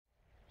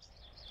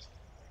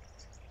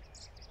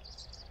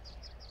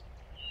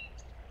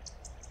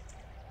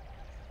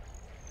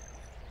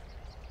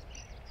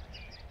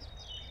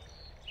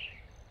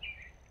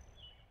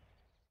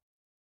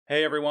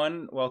Hey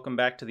everyone, welcome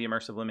back to the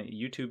Immersive Limit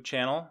YouTube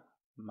channel.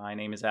 My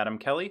name is Adam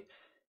Kelly,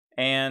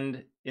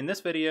 and in this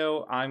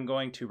video I'm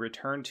going to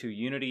return to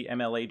Unity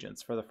ML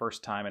Agents for the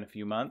first time in a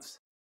few months.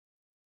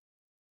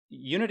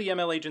 Unity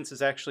ML Agents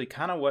is actually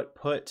kind of what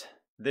put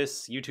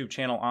this YouTube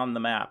channel on the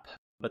map,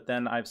 but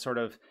then I've sort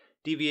of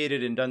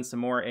deviated and done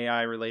some more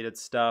AI related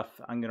stuff.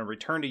 I'm going to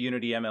return to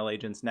Unity ML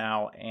Agents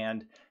now,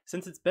 and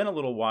since it's been a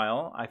little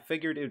while, I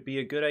figured it would be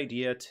a good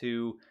idea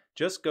to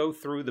just go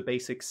through the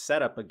basic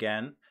setup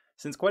again,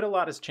 since quite a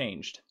lot has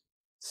changed.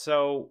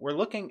 So we're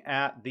looking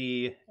at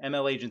the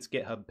ML Agents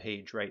GitHub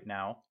page right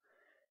now,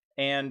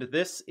 and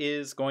this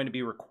is going to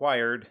be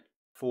required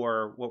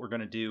for what we're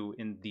going to do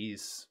in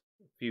these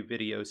few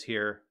videos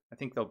here. I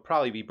think they'll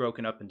probably be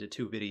broken up into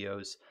two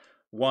videos,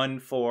 one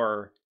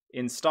for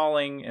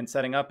installing and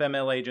setting up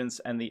ML Agents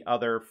and the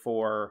other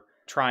for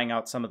trying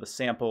out some of the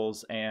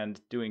samples and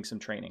doing some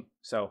training.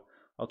 So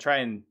I'll try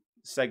and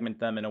segment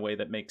them in a way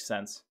that makes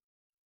sense.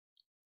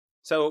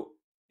 So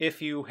if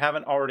you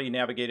haven't already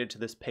navigated to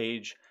this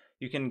page,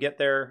 you can get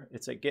there.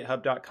 It's at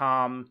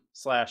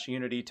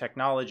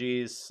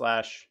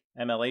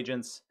github.com/unitytechnologies/ML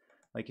Agents,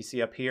 like you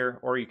see up here,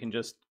 or you can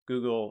just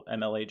Google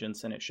ML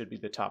Agents and it should be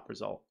the top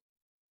result.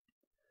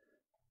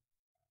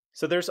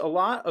 So there's a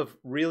lot of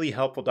really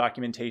helpful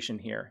documentation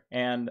here,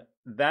 and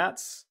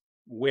that's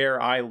where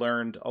I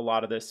learned a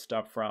lot of this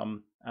stuff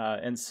from.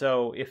 And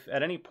so if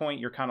at any point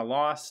you're kind of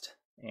lost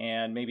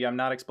and maybe I'm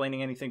not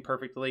explaining anything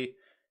perfectly,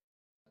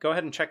 go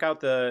ahead and check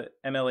out the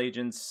ML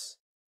Agents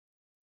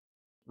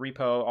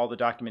repo, all the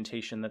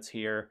documentation that's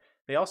here.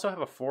 They also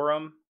have a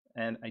forum,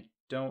 and I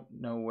don't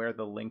know where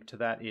the link to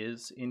that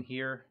is in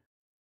here.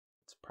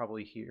 It's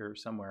probably here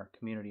somewhere,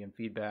 community and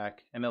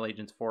feedback, ML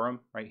Agents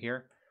forum right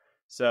here.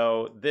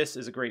 So this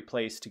is a great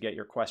place to get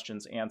your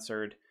questions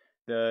answered.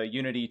 The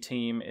Unity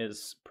team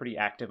is pretty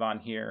active on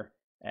here,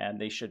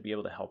 and they should be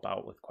able to help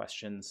out with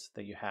questions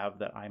that you have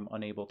that I'm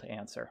unable to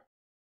answer.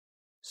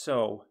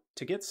 So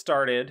to get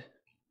started,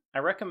 I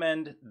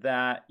recommend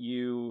that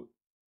you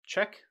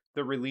check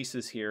the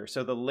releases here.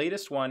 So the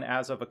latest one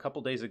as of a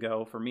couple days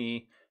ago for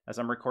me, as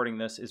I'm recording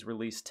this, is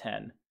release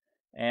 10.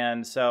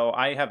 And so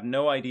I have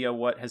no idea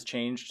what has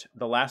changed.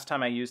 The last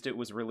time I used it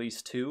was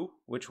release 2,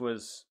 which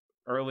was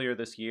earlier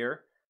this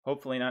year.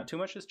 Hopefully not too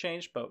much has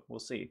changed, but we'll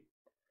see.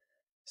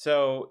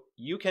 So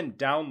you can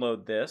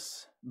download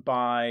this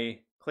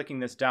by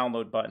clicking this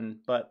download button,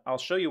 but I'll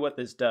show you what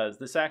this does.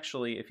 This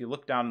actually, if you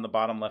look down in the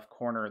bottom left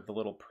corner, the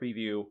little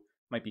preview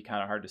might be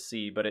kind of hard to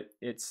see, but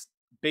it's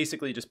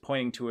basically just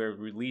pointing to a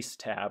release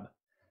tab.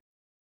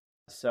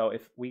 So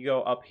if we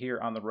go up here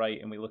on the right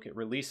and we look at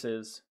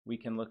releases, we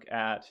can look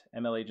at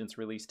ML Agents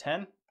release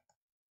 10.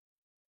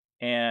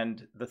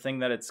 And the thing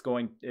that it's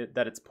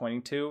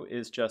pointing to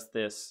is just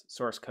this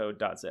source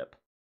code.zip.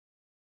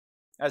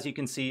 As you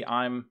can see,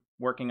 I'm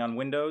working on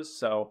Windows,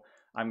 so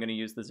I'm going to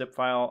use the zip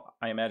file.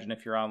 I imagine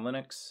if you're on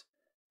Linux,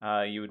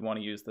 you would want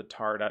to use the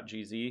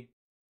tar.gz,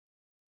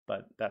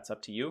 but that's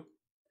up to you.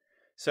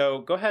 So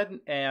go ahead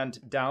and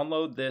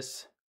download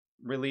this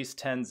release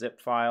 10 zip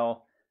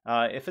file.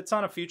 If it's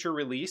on a future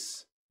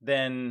release,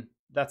 then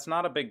that's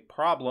not a big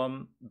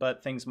problem,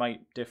 but things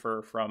might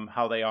differ from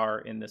how they are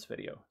in this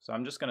video. So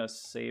I'm just going to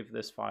save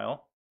this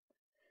file.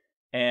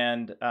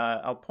 And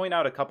I'll point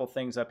out a couple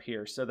things up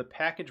here. So the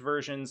package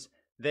versions,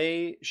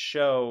 they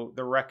show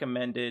the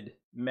recommended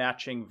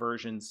matching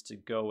versions to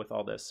go with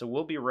all this. So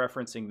we'll be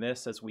referencing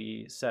this as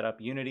we set up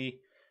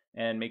Unity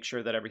and make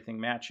sure that everything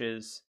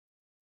matches.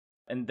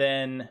 And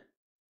then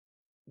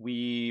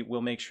we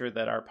will make sure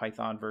that our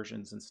Python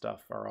versions and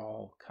stuff are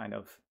all kind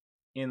of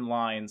in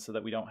line so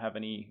that we don't have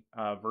any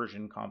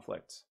version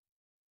conflicts.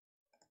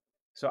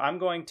 So I'm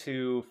going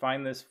to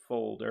find this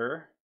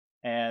folder,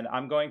 and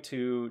I'm going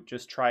to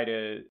just try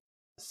to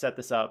set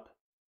this up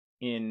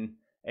in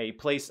a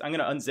place. I'm going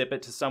to unzip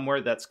it to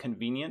somewhere that's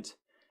convenient,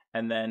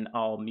 and then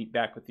I'll meet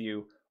back with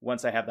you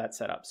once I have that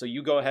set up. So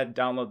you go ahead,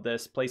 download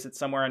this, place it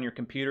somewhere on your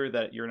computer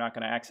that you're not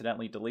going to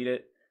accidentally delete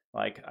it.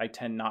 Like, I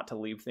tend not to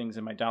leave things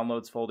in my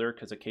downloads folder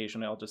because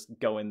occasionally I'll just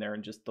go in there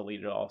and just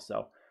delete it all.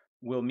 So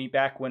we'll meet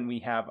back when we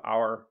have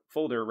our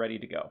folder ready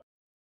to go.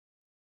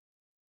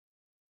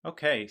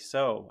 Okay,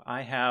 so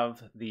I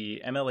have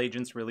the ML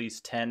Agents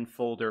Release 10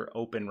 folder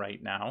open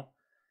right now.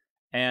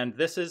 And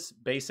this is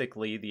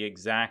basically the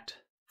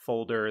exact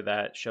folder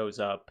that shows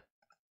up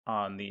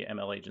on the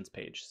ML Agents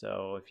page.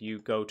 So if you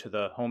go to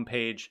the home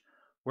page,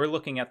 we're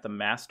looking at the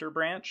master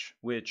branch,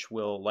 which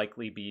will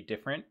likely be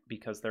different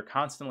because they're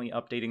constantly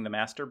updating the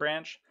master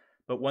branch.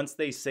 But once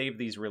they save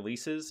these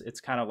releases,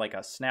 it's kind of like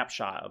a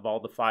snapshot of all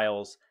the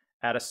files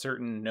at a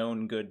certain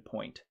known good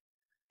point.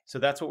 So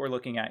that's what we're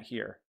looking at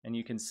here. And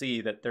you can see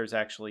that there's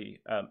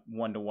actually a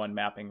one-to-one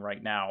mapping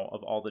right now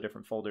of all the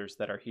different folders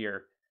that are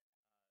here.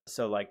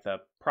 So like the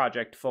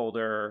project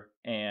folder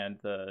and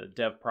the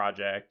dev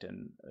project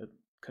and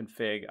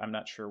config, I'm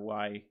not sure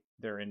why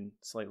they're in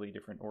slightly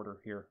different order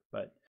here,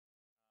 but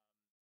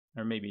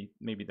or maybe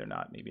they're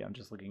not. Maybe I'm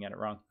just looking at it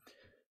wrong.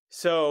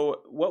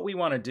 So what we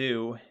want to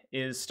do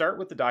is start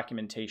with the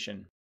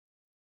documentation.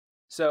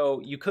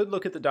 So you could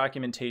look at the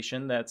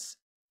documentation that's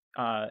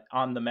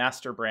on the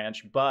master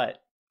branch,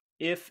 but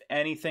if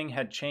anything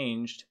had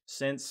changed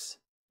since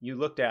you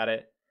looked at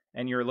it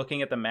and you're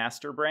looking at the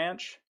master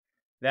branch,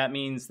 that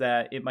means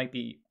that it might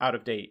be out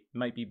of date. It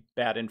might be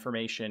bad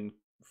information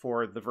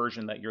for the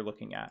version that you're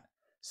looking at.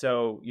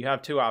 So you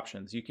have two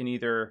options. You can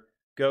either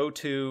go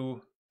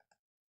to,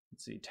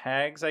 let's see,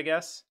 tags, I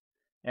guess,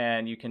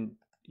 and you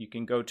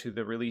can go to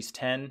the release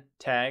 10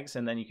 tags,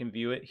 and then you can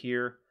view it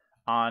here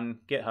on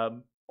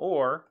GitHub,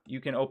 or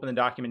you can open the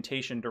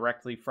documentation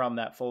directly from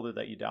that folder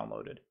that you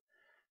downloaded.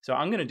 So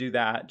I'm going to do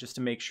that just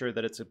to make sure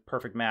that it's a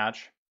perfect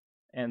match.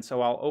 And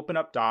so I'll open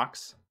up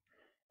docs,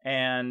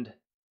 and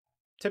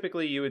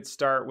typically you would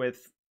start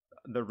with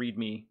the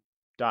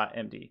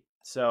readme.md.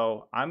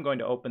 So I'm going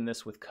to open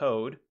this with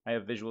code. I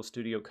have Visual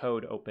Studio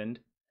Code opened,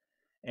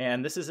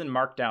 and this is in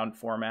Markdown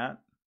format.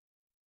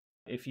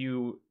 If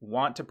you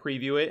want to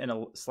preview it in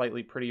a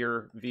slightly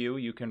prettier view,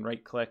 you can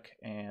right-click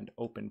and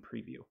open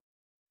preview.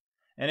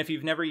 And if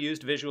you've never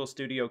used Visual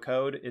Studio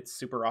Code, it's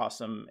super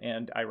awesome,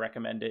 and I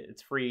recommend it.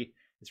 It's free,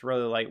 it's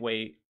really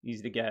lightweight,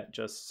 easy to get.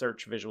 Just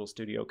search Visual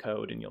Studio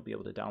Code and you'll be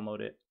able to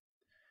download it.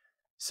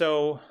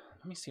 So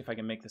let me see if I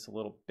can make this a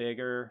little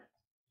bigger.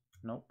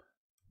 Nope.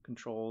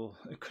 Control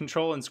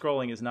and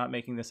scrolling is not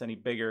making this any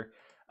bigger.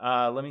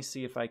 Let me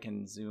see if I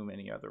can zoom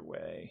any other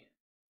way.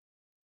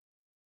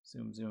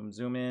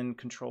 Zoom in,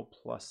 Control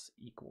plus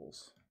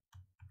equals.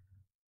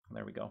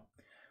 There we go.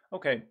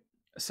 Okay,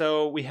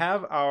 so we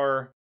have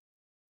our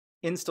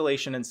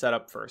installation and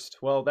setup first.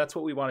 Well, that's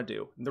what we want to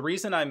do. The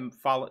reason I'm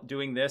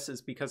doing this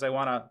is because I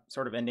want to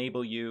sort of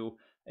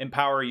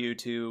empower you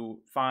to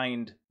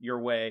find your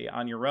way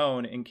on your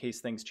own in case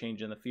things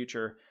change in the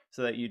future,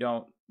 so that you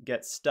don't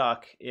get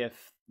stuck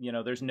if,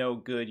 there's no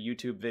good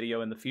YouTube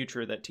video in the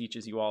future that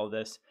teaches you all of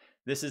this.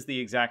 This is the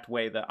exact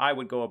way that I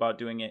would go about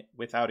doing it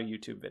without a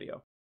YouTube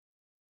video.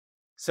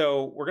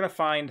 So we're going to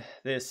find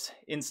this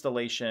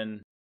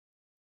installation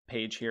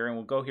page here, and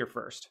we'll go here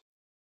first.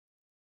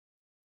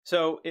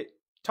 So it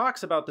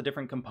talks about the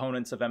different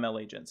components of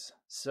ML Agents.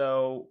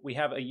 So we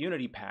have a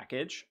Unity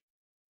package,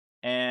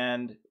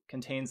 and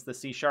contains the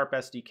C#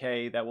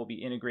 SDK that will be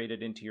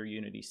integrated into your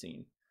Unity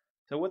scene.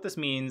 So what this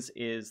means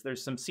is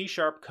there's some C#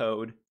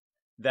 code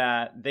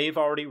that they've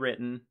already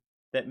written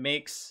that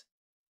makes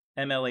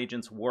ML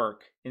Agents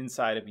work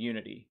inside of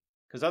Unity.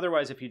 Because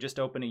otherwise, if you just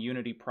open a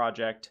Unity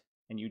project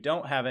and you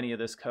don't have any of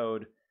this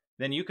code,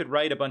 then you could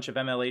write a bunch of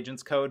ML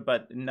Agents code,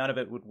 but none of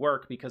it would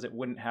work because it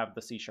wouldn't have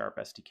the C#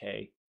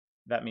 SDK.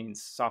 That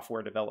means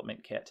software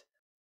development kit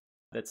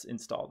that's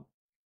installed.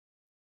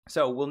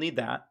 So we'll need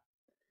that.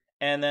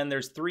 And then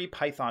there's 3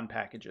 Python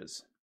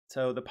packages.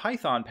 So the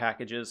Python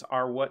packages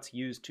are what's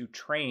used to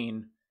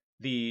train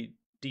the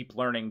deep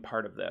learning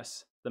part of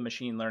this, the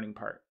machine learning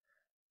part.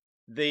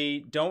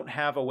 They don't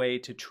have a way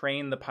to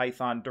train the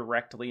Python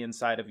directly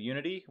inside of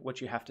Unity. What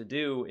you have to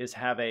do is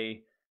have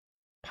a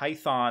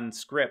Python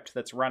script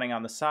that's running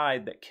on the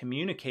side that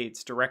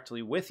communicates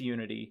directly with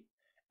Unity,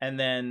 and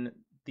then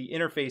the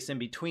interface in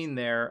between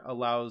there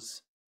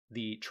allows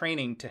the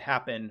training to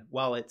happen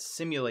while it's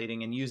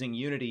simulating and using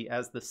Unity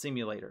as the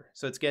simulator.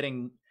 So it's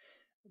getting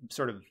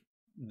sort of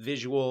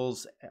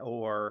visuals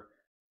or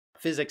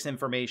physics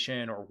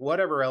information or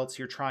whatever else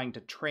you're trying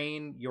to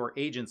train your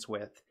agents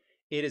with.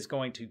 It is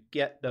going to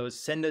get those,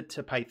 send it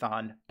to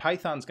Python.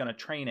 Python's going to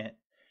train it.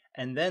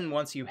 And then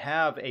once you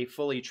have a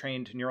fully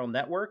trained neural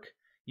network,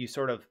 you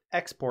sort of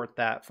export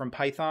that from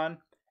Python,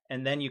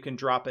 and then you can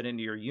drop it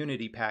into your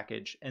Unity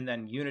package, and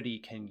then Unity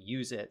can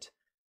use it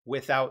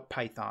without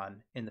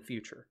Python in the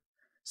future.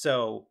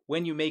 So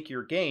when you make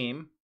your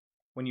game,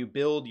 when you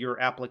build your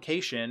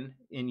application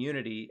in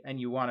Unity and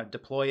you want to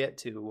deploy it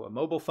to a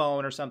mobile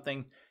phone or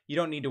something, you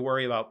don't need to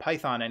worry about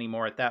Python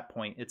anymore at that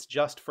point. It's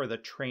just for the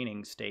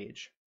training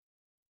stage.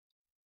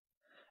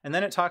 And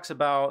then it talks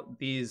about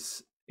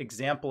these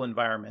example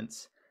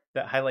environments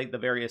that highlight the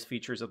various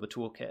features of the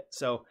toolkit.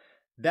 So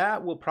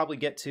that we'll probably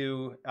get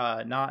to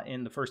not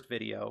in the first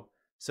video.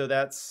 So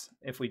that's,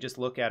 if we just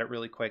look at it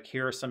really quick,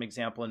 here are some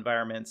example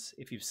environments.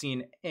 If you've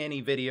seen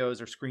any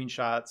videos or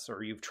screenshots,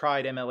 or you've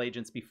tried ML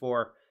Agents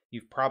before,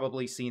 you've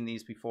probably seen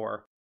these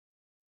before.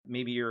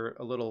 Maybe you're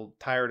a little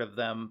tired of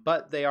them,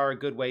 but they are a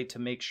good way to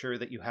make sure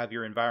that you have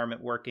your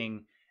environment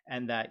working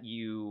and that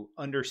you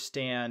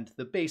understand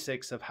the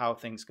basics of how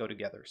things go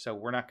together. So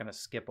we're not going to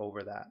skip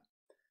over that.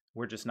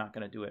 We're just not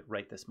going to do it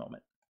right this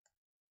moment.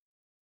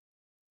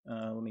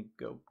 Let me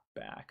go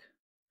back.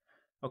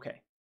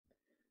 Okay.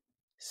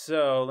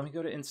 So let me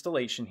go to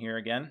installation here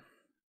again.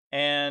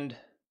 And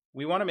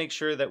we want to make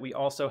sure that we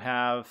also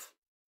have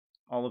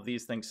all of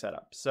these things set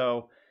up.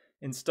 So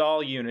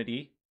install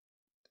Unity.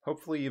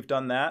 Hopefully you've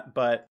done that,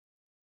 but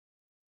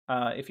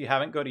if you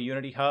haven't, go to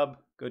Unity Hub,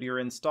 go to your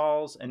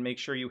installs, and make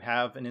sure you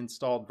have an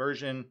installed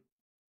version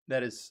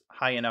that is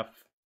high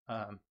enough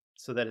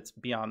so that it's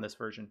beyond this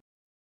version.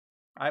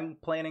 I'm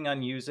planning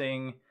on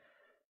using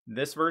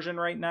this version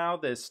right now,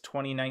 this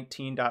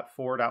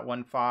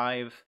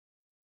 2019.4.15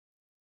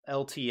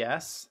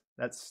 LTS.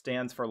 That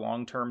stands for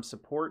long-term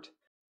support.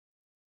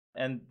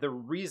 And the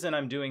reason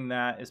I'm doing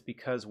that is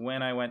because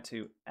when I went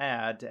to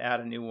add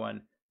a new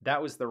one,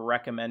 that was the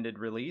recommended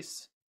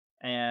release.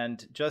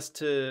 And just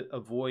to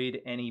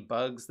avoid any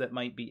bugs that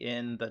might be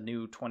in the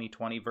new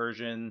 2020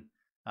 version,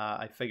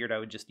 I figured I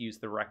would just use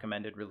the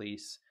recommended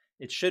release.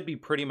 It should be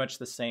pretty much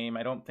the same.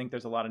 I don't think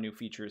there's a lot of new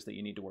features that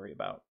you need to worry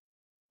about.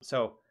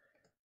 So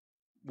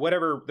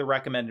whatever the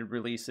recommended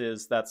release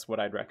is, that's what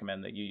I'd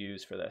recommend that you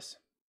use for this.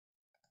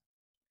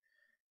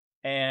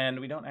 And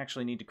we don't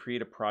actually need to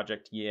create a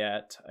project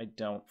yet, I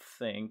don't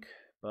think,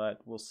 but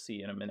we'll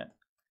see in a minute.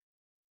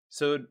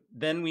 So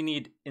then we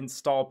need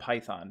install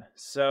Python.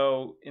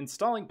 So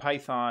installing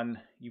Python,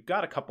 you've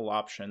got a couple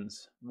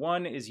options.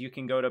 One is you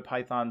can go to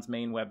Python's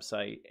main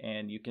website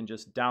and you can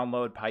just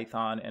download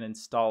Python and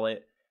install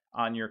it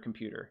on your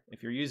computer.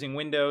 If you're using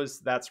Windows,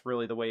 that's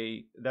really the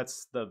way,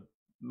 that's the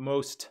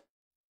most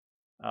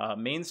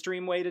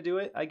mainstream way to do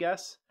it, I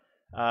guess.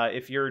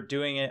 If you're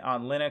doing it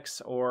on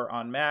Linux or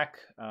on Mac,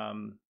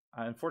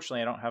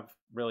 unfortunately, I don't have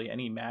really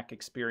any Mac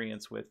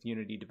experience with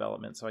Unity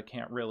development, so I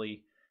can't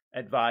really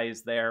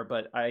advise there.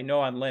 But I know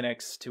on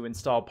Linux to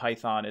install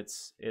Python,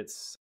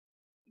 it's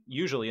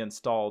usually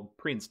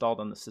pre-installed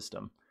on the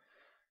system.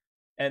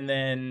 And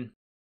then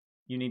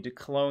you need to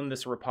clone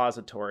this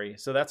repository.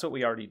 So that's what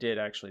we already did,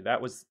 actually.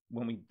 That was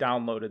when we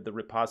downloaded the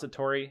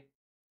repository.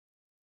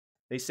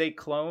 They say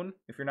clone,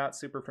 if you're not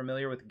super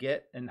familiar with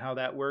Git and how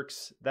that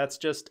works. That's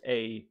just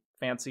a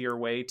fancier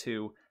way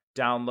to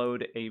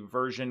download a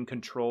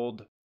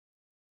version-controlled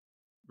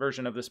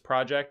version of this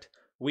project.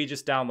 We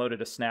just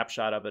downloaded a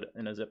snapshot of it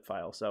in a zip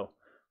file, so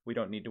we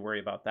don't need to worry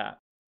about that.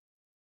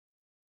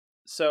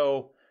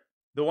 So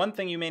the one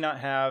thing you may not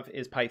have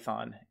is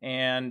Python,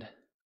 and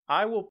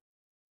I will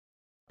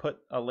put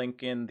a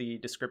link in the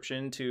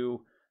description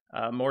to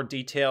more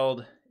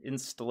detailed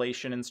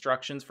installation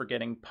instructions for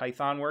getting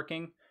Python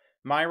working.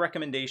 My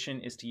recommendation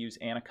is to use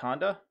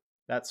Anaconda.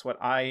 That's what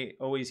I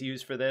always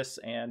use for this,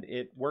 and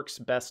it works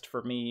best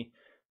for me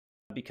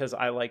because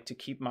I like to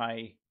keep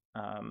my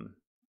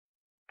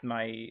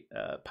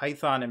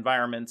Python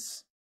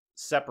environments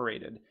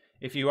separated.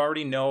 If you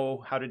already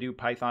know how to do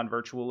Python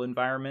virtual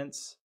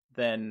environments,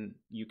 then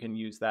you can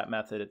use that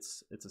method.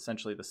 It's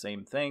essentially the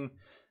same thing,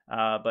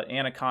 but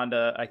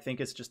Anaconda, I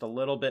think, is just a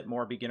little bit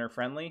more beginner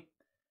friendly,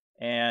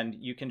 and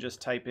you can just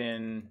type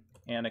in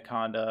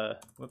Anaconda,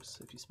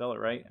 whoops, if you spell it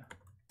right,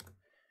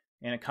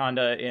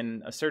 Anaconda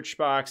in a search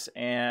box,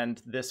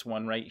 and this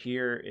one right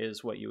here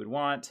is what you would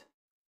want.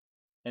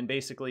 And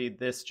basically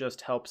this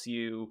just helps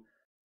you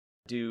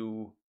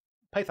do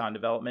Python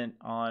development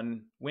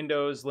on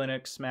Windows,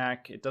 Linux,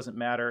 Mac. It doesn't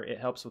matter. It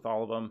helps with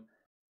all of them.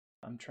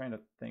 I'm trying to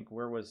think,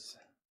 where was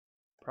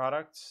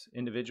products,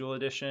 individual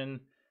edition,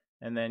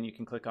 and then you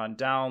can click on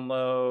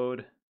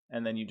download,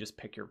 and then you just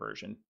pick your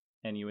version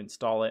and you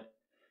install it.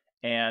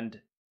 And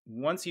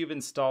once you've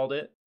installed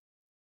it,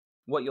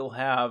 what you'll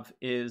have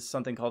is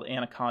something called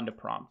Anaconda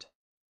prompt.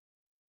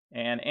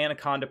 And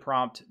Anaconda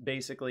prompt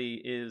basically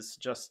is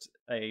just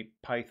a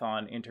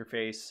Python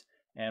interface,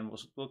 and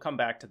we'll come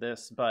back to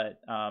this,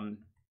 but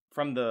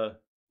from the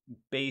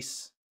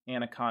base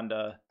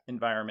Anaconda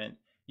environment,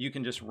 you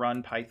can just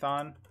run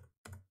Python,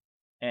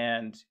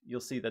 and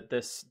you'll see that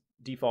this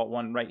default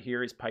one right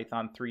here is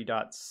Python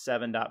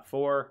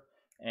 3.7.4,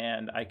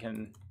 and I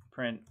can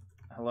print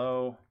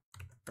hello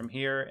from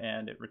here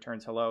and it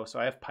returns hello. So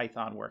I have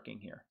Python working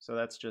here. So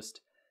that's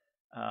just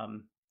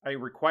a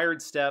required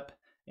step.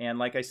 And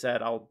like I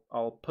said,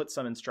 I'll put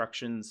some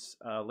instructions,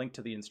 link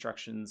to the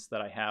instructions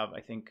that I have, I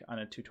think, on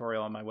a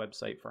tutorial on my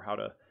website for how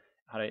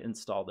to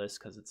install this,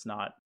 because it's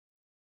not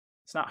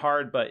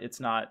hard, but it's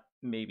not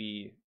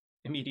maybe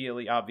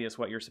immediately obvious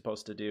what you're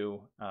supposed to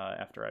do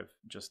after I've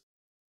just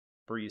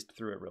breezed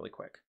through it really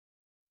quick.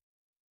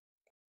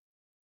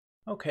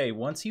 Okay,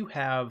 once you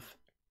have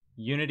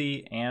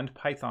Unity and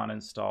Python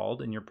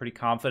installed and you're pretty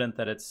confident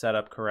that it's set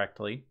up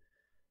correctly,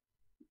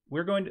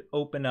 we're going to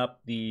open up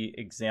the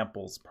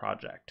examples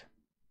project.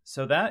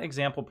 So that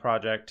example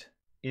project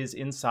is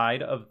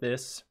inside of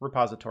this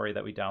repository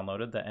that we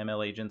downloaded, the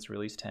ML Agents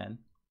Release 10,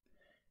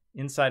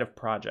 inside of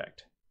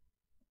project.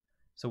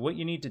 So what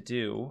you need to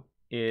do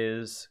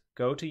is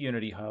go to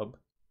Unity Hub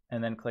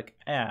and then click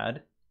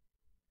add.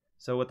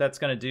 So what that's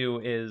going to do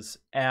is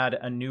add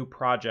a new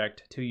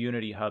project to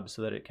Unity Hub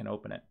so that it can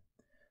open it.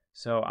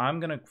 So I'm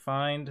going to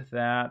find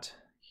that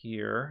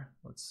here.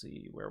 Let's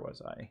see, where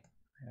was I?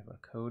 I have a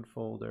code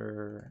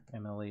folder,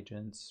 ML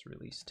Agents,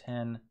 Release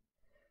 10,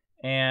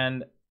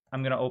 and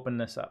I'm going to open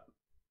this up.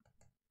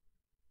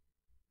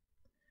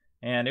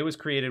 And it was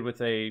created with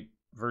a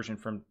version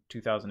from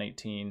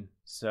 2018,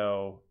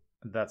 so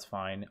that's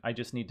fine. I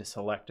just need to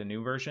select a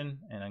new version,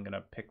 and I'm going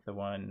to pick this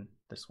one,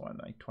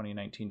 like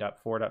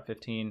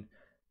 2019.4.15.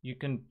 You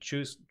can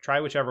try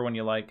whichever one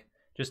you like.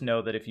 Just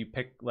know that if you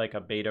pick like a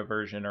beta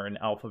version or an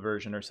alpha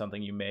version or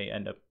something, you may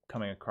end up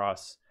coming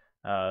across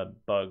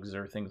bugs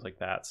or things like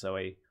that. So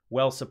a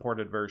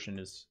well-supported version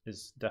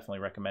is definitely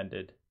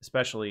recommended,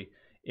 especially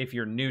if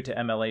you're new to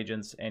ML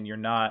Agents and you're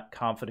not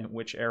confident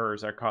which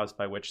errors are caused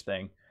by which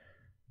thing.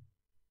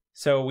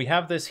 So we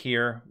have this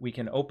here. We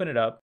can open it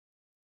up.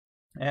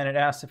 And it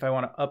asks if I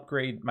want to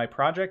upgrade my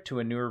project to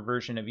a newer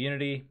version of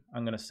Unity.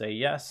 I'm going to say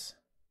yes,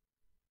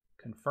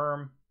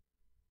 confirm,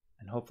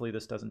 and hopefully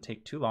this doesn't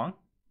take too long.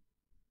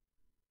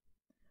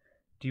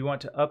 Do you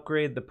want to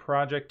upgrade the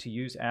project to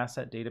use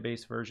Asset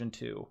Database version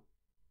 2?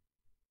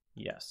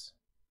 Yes.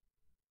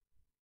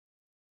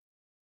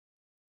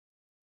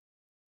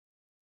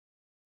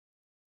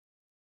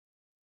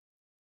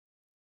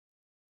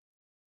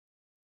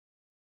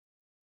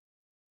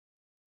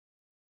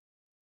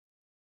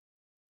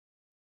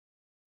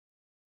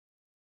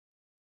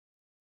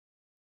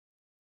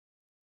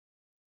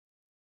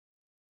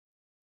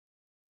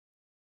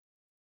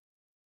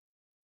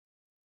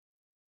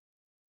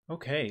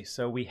 Okay,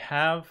 so we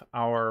have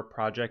our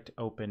project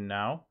open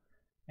now,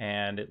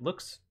 and it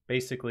looks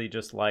basically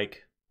just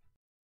like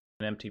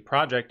an empty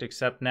project,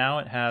 except now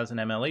it has an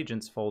ML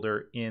Agents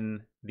folder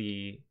in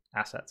the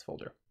Assets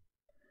folder.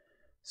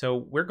 So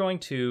we're going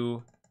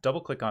to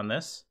double click on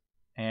this,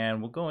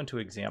 and we'll go into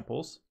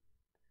examples,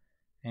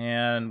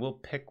 and we'll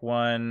pick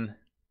one.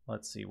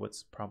 Let's see,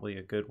 what's probably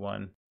a good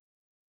one.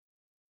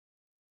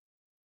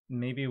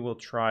 Maybe we'll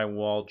try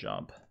wall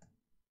jump.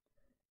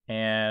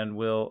 And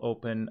we'll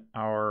open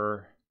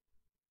our,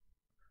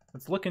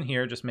 let's look in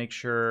here, just make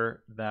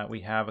sure that we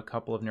have a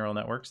couple of neural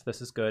networks.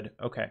 This is good.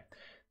 Okay.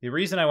 The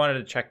reason I wanted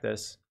to check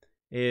this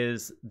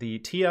is the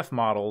TF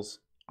models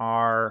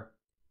are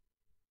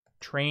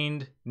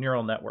trained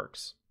neural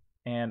networks.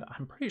 And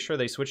I'm pretty sure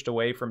they switched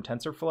away from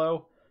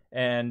TensorFlow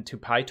and to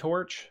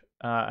PyTorch.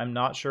 I'm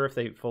not sure if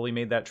they fully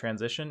made that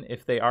transition.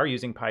 If they are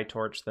using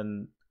PyTorch,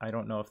 then I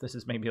don't know if this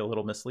is maybe a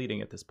little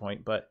misleading at this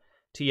point, but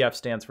TF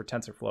stands for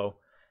TensorFlow.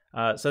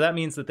 So that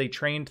means that they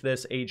trained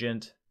this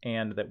agent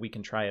and that we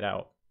can try it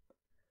out.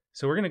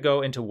 So we're going to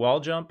go into wall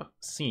jump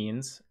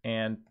scenes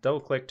and double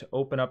click to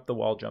open up the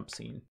wall jump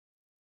scene.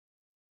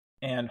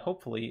 And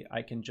hopefully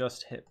I can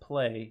just hit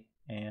play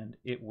and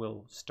it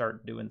will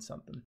start doing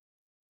something.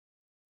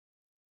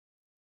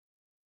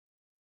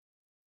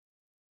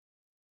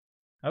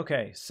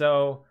 Okay,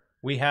 so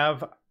we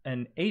have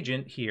an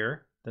agent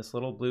here, this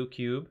little blue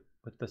cube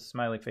with the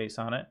smiley face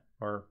on it,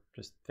 or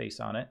just face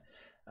on it.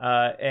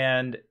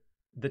 And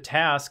the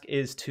task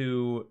is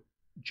to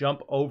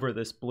jump over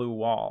this blue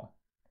wall,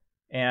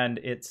 and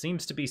it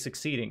seems to be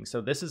succeeding.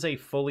 So this is a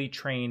fully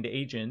trained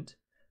agent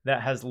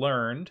that has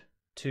learned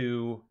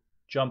to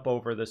jump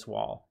over this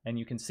wall, and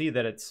you can see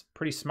that it's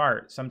pretty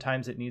smart.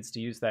 Sometimes it needs to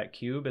use that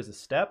cube as a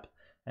step,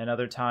 and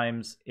other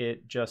times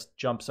it just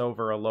jumps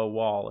over a low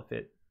wall if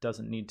it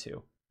doesn't need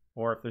to,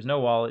 or if there's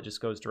no wall, it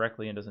just goes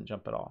directly and doesn't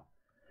jump at all.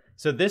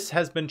 So this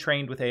has been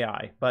trained with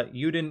AI, but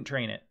you didn't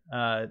train it.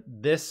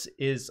 This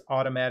is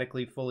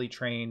automatically fully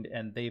trained,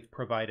 and they've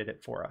provided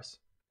it for us.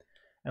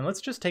 And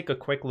let's just take a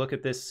quick look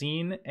at this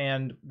scene,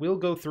 and we'll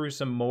go through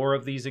some more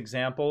of these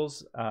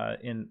examples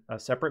in a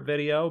separate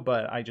video,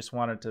 but I just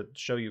wanted to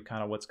show you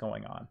kind of what's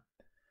going on.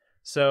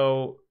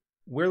 So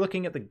we're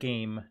looking at the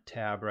Game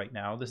tab right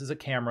now. This is a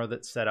camera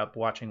that's set up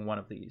watching one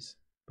of these.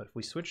 But if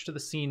we switch to the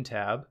Scene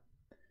tab,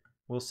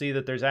 we'll see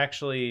that there's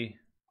actually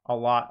a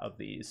lot of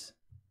these.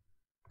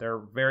 They're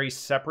very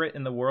separate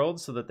in the world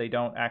so that they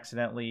don't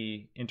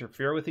accidentally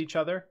interfere with each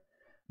other.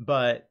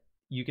 But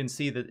you can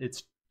see that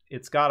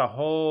it's got a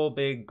whole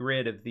big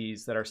grid of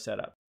these that are set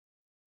up.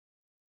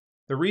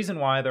 The reason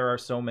why there are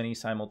so many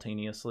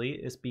simultaneously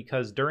is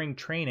because during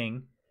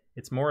training,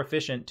 it's more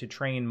efficient to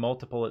train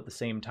multiple at the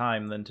same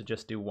time than to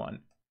just do one.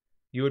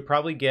 You would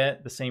probably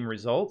get the same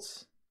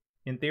results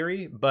in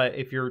theory, but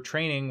if you're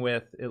training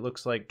with, it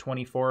looks like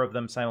 24 of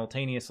them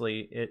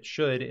simultaneously, it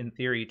should, in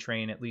theory,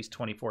 train at least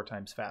 24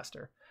 times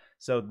faster.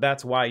 So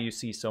that's why you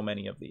see so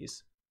many of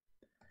these.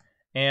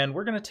 And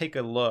we're going to take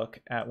a look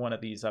at one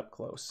of these up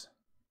close.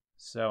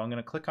 So I'm going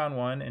to click on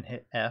one and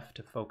hit F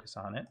to focus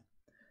on it.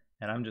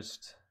 And I'm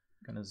just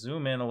going to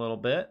zoom in a little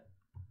bit.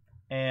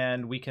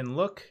 And we can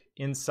look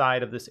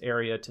inside of this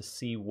area to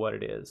see what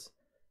it is.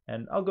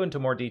 And I'll go into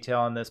more detail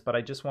on this, but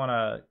I just want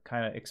to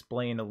kind of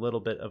explain a little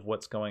bit of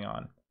what's going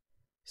on.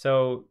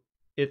 So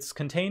it's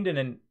contained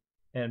in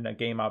a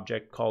game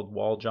object called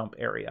wall jump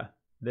area.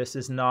 This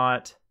is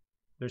not,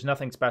 there's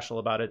nothing special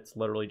about it. It's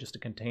literally just a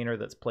container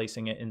that's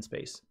placing it in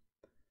space.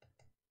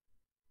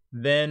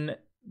 Then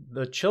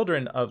the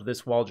children of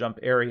this wall jump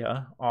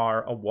area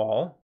are a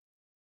wall,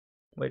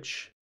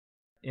 which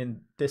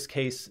in this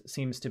case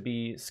seems to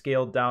be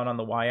scaled down on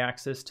the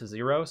y-axis to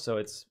 0, so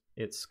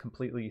it's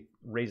completely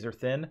razor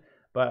thin,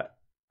 but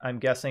I'm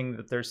guessing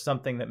that there's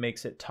something that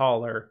makes it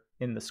taller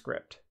in the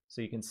script.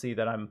 So you can see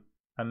that I'm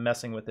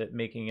messing with it,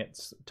 making it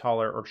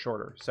taller or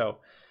shorter. So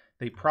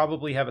they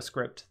probably have a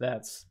script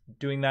that's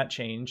doing that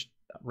change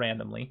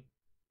randomly.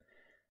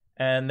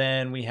 And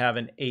then we have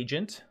an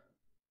agent.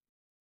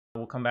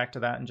 We'll come back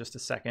to that in just a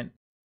second.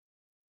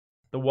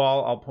 The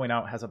wall, I'll point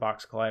out, has a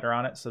box collider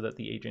on it so that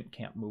the agent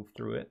can't move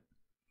through it.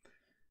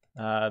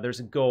 There's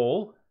a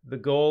goal. The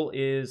goal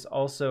is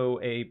also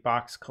a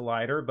box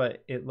collider,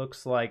 but it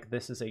looks like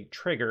this is a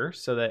trigger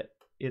so that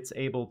it's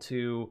able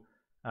to,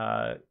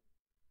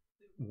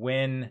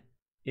 when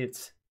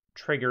it's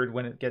triggered,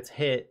 when it gets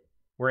hit,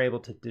 we're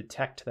able to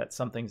detect that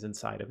something's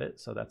inside of it.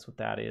 So that's what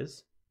that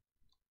is.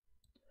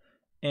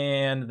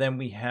 And then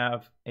we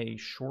have a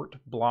short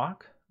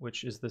block,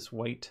 which is this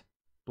white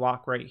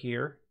block right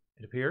here,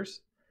 it appears.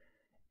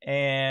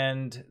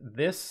 And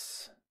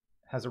this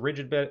has a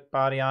rigid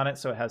body on it,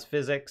 so it has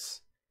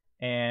physics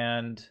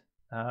and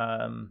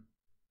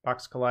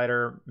box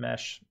collider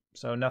mesh.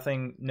 So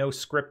nothing, no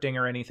scripting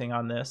or anything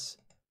on this.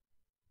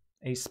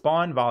 A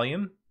spawn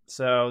volume.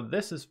 So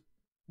this is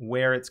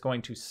where it's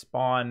going to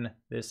spawn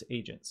this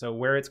agent. So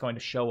where it's going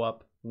to show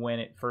up when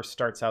it first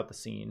starts out the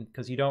scene,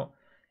 because you don't,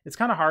 it's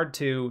kind of hard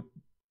to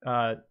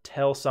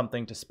tell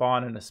something to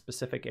spawn in a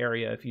specific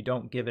area if you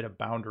don't give it a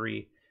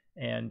boundary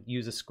and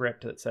use a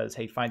script that says,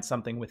 hey, find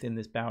something within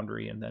this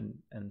boundary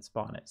and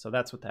spawn it. So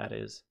that's what that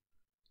is.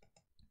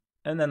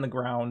 And then the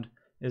ground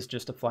is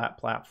just a flat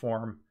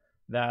platform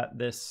that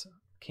this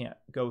can't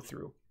go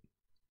through.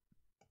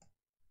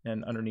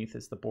 And underneath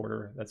is the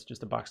border. That's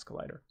just a box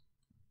collider.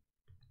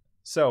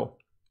 So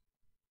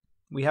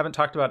we haven't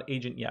talked about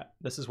agent yet.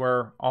 This is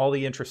where all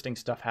the interesting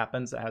stuff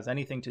happens that has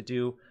anything to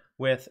do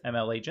with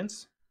ML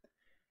agents.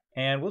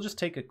 And we'll just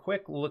take a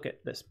quick look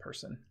at this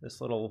person,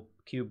 this little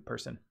cube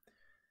person.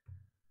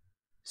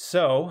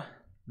 So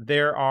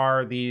there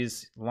are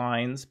these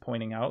lines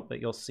pointing out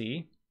that you'll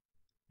see.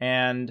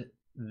 And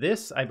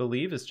this, I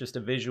believe, is just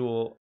a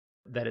visual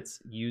that it's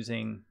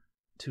using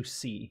to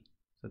see.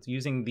 So it's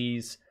using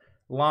these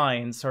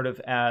lines sort of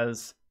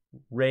as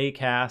ray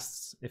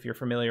casts. If you're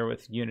familiar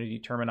with Unity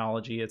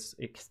terminology, it's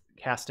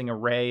casting a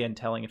ray and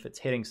telling if it's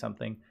hitting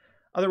something.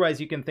 Otherwise,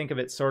 you can think of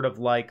it sort of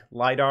like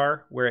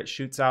LiDAR, where it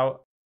shoots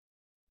out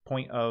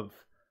point of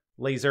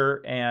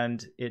laser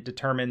and it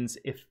determines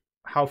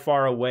how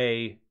far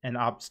away an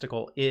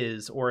obstacle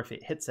is or if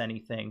it hits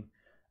anything.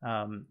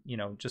 You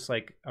know, just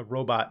like a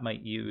robot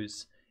might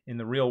use in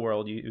the real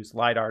world, you use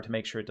LiDAR to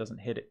make sure it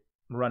doesn't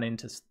run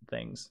into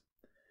things.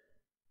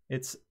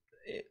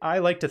 I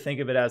like to think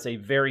of it as a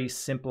very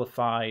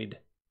simplified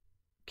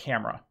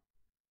camera,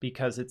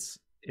 because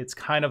it's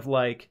kind of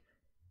like,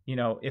 you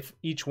know, if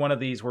each one of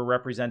these were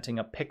representing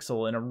a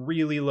pixel in a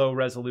really low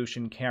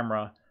resolution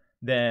camera,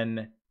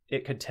 then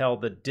it could tell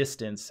the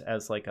distance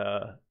as like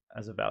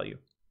as a value.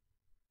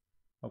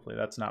 Hopefully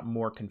that's not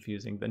more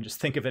confusing than just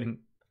thinking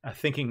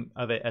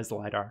of it as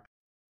LiDAR.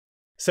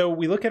 So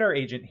we look at our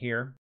agent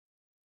here,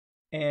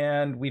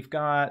 and we've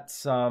got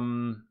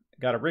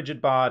a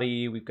rigid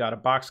body, we've got a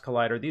box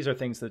collider. These are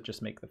things that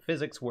just make the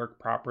physics work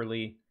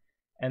properly.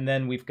 And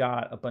then we've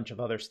got a bunch of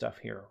other stuff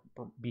here.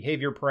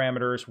 Behavior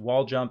parameters,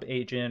 wall jump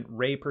agent,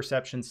 ray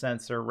perception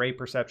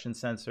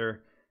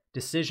sensor,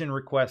 decision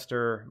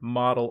requester,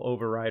 model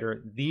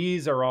overrider.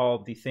 These are all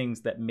the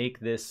things that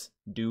make this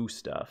do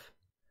stuff.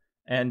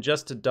 And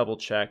just to double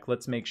check,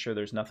 let's make sure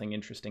there's nothing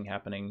interesting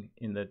happening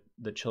in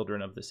the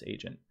children of this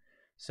agent.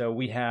 So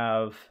we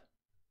have,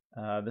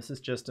 this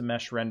is just a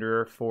mesh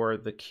renderer for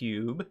the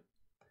cube.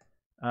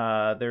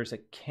 There's a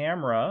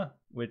camera,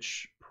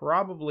 which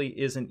probably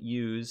isn't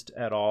used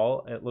at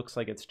all. It looks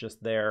like it's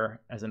just there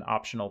as an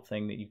optional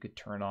thing that you could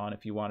turn on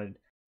if you wanted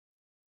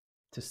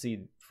to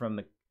see from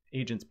the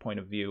agent's point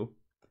of view.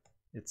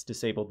 It's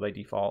disabled by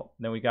default.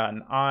 Then we got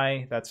an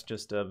eye. That's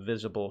just a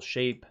visible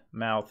shape,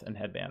 mouth, and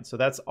headband. So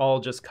that's all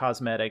just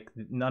cosmetic.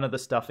 None of the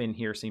stuff in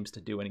here seems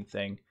to do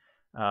anything.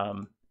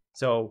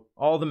 So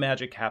all the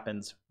magic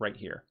happens right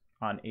here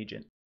on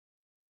agent.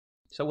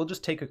 So we'll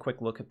just take a quick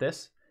look at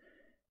this.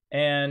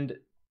 And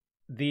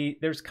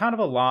there's kind of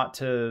a lot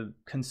to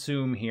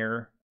consume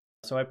here,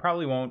 so I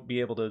probably won't be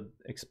able to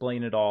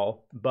explain it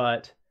all,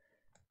 but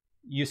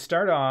you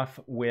start off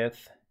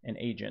with an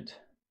agent.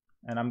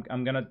 And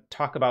I'm going to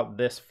talk about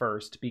this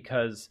first,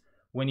 because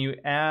when you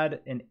add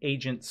an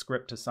agent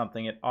script to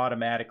something, it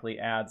automatically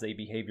adds a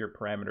behavior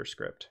parameter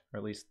script, or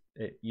at least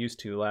it used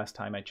to last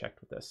time I checked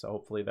with this, so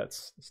hopefully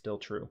that's still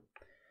true.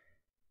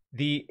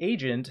 The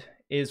agent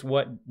is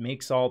what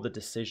makes all the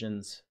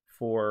decisions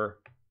for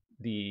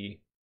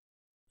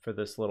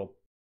this little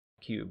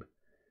cube.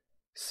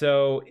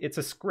 So it's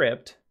a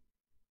script,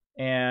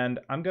 and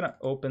I'm going to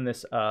open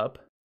this up.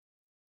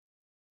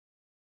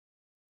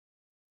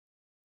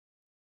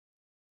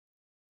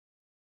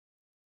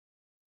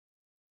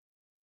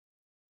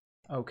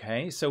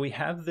 Okay, so we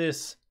have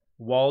this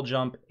wall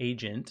jump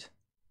agent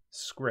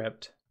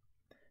script,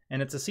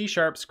 and it's a C#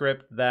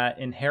 script that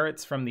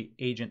inherits from the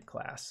agent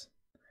class.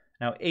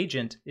 Now,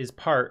 agent is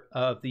part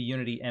of the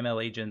Unity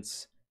ML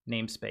agents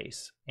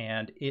namespace,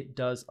 and it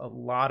does a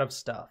lot of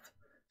stuff.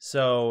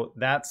 So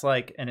that's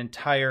like an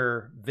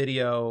entire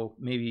video,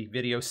 maybe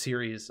video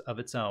series of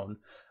its own.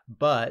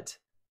 But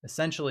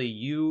essentially,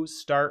 you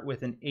start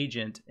with an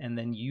agent and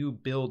then you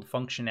build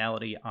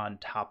functionality on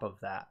top of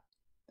that.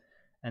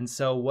 And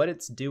so what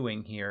it's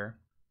doing here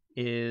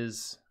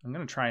is, I'm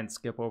going to try and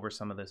skip over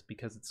some of this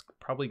because it's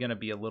probably going to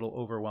be a little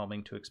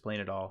overwhelming to explain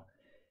it all.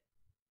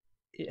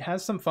 It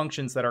has some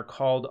functions that are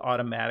called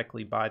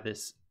automatically by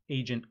this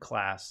agent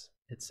class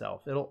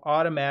itself. It'll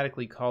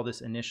automatically call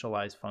this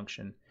initialize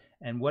function.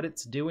 And what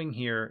it's doing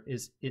here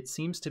is it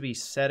seems to be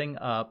setting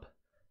up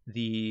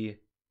the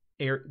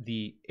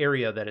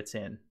area that it's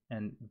in.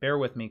 and bear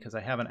with me because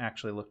I haven't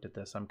actually looked at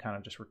this. I'm kind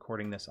of just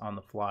recording this on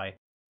the fly.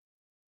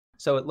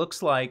 So it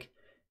looks like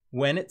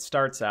when it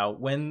starts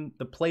out, when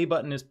the play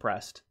button is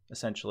pressed,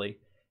 essentially,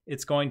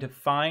 it's going to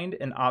find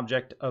an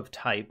object of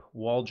type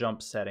wall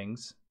jump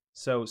settings.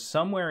 So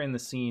somewhere in the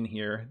scene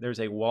here, there's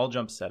a wall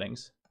jump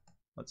settings.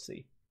 Let's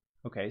see.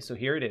 Okay, so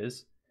here it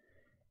is.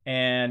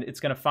 And it's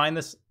going to find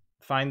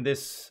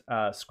this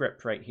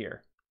script right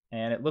here.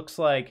 And it looks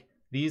like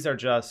these are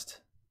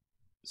just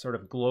sort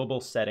of global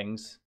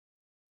settings.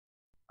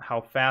 How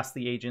fast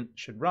the agent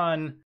should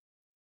run,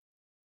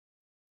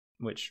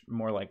 which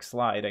more like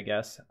slide, I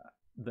guess.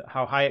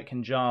 How high it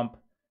can jump,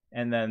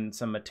 and then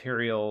some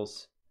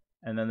materials.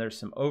 And then there's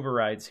some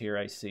overrides here,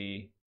 I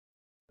see.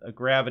 A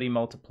gravity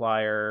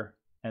multiplier,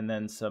 and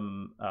then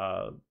some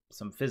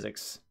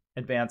physics,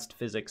 advanced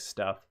physics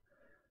stuff.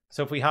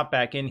 So if we hop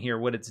back in here,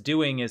 what it's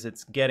doing is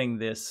it's getting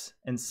this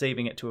and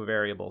saving it to a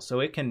variable. So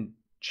it can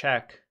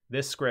check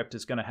this script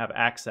is going to have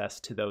access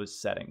to those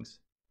settings.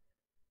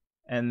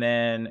 And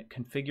then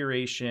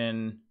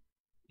configuration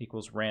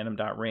equals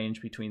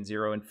random.range between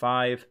 0 and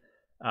 5.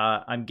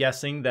 I'm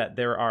guessing that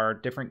there are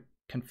different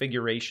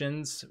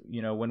configurations.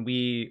 You know, when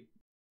we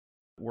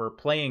were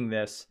playing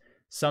this,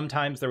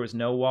 sometimes there was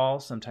no wall,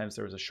 sometimes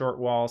there was a short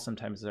wall,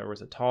 sometimes there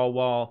was a tall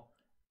wall.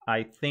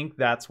 I think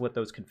that's what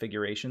those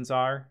configurations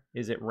are,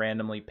 is it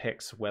randomly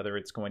picks whether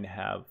it's going to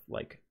have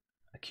like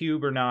a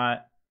cube or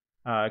not,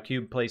 a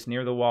cube placed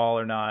near the wall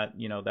or not,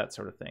 you know, that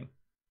sort of thing.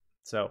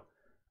 So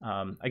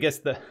I guess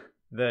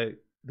the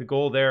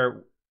goal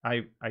there,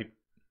 I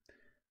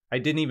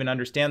didn't even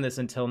understand this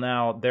until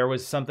now. There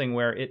was something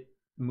where it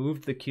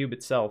moved the cube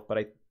itself, but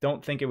I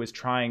don't think it was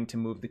trying to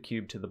move the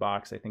cube to the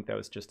box. I think that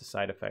was just a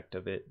side effect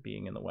of it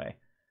being in the way.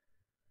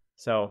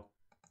 So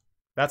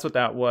that's what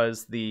that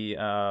was, the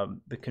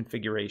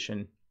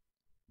configuration.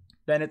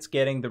 Then it's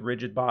getting the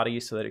rigid body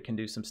so that it can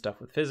do some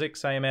stuff with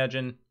physics, I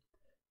imagine.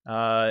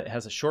 It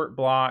has a short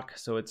block,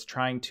 so it's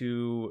trying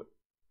to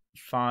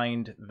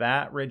find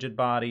that rigid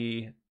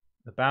body,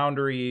 the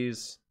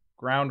boundaries,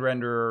 ground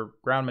renderer,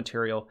 ground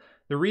material.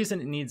 The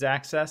reason it needs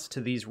access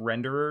to these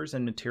renderers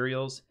and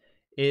materials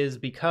is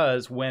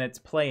because when it's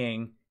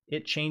playing,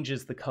 it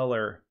changes the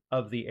color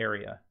of the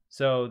area.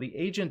 So the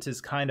agent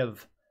is kind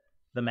of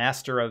the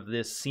master of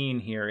this scene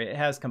here. It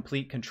has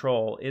complete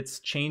control. It's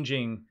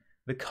changing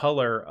the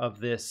color of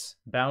this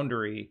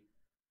boundary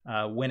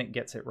when it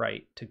gets it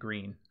right to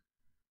green.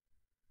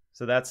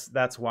 So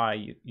that's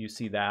why you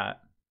see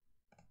that.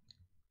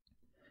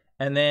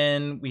 And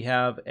then we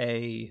have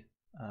a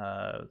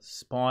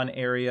spawn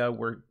area.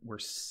 We're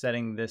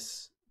setting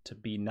this to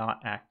be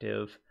not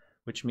active,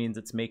 which means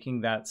it's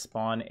making that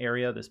spawn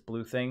area, this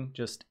blue thing,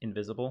 just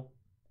invisible.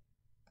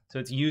 So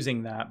it's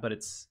using that, but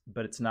it's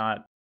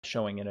not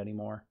showing it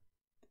anymore.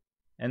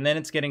 And then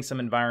it's getting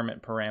some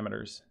environment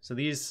parameters. So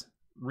these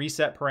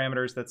reset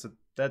parameters,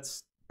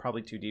 that's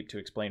probably too deep to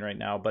explain right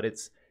now, but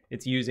it's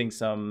using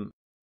some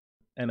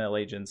ML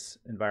Agents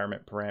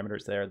environment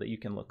parameters there that you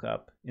can look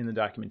up in the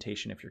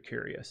documentation if you're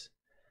curious.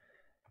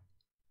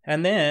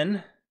 And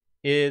then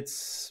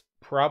it's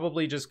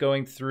probably just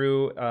going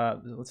through,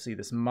 let's see,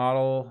 this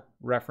model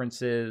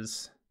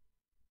references.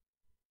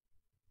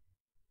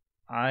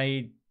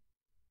 I'm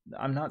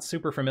not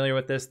super familiar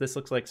with this. This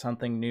looks like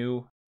something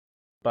new,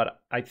 but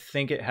I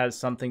think it has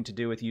something to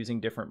do with using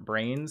different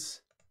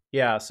brains.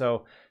 Yeah,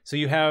 so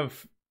you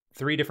have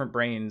 3 different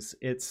brains.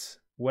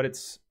 What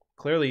it's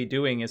clearly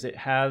doing is it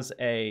has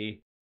a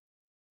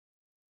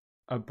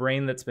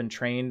brain that's been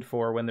trained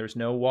for when there's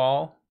no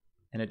wall,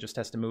 and it just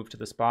has to move to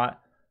the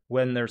spot,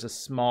 when there's a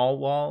small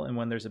wall and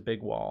when there's a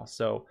big wall.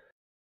 So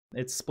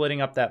it's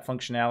splitting up that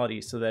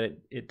functionality so that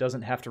it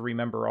doesn't have to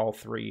remember all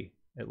 3,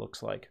 it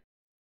looks like.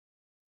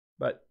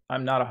 But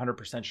I'm not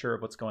 100% sure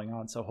of what's going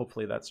on, so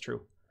hopefully that's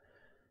true.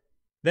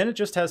 Then it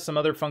just has some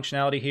other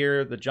functionality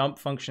here, the jump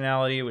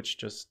functionality, which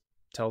just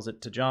tells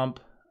it to jump.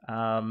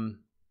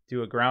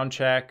 Do a ground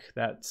check.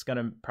 That's going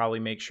to probably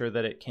make sure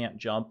that it can't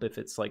jump if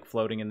it's like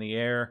floating in the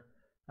air,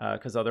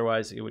 because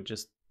otherwise it would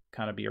just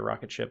kind of be a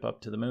rocket ship up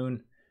to the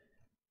moon.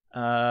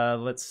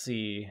 Let's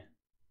see.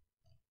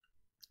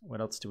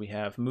 What else do we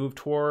have? Move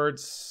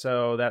towards.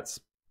 So that's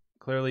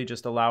clearly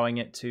just allowing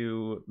it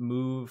to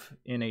move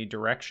in a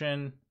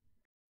direction.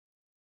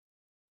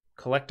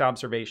 Collect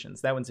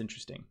observations. That one's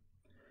interesting.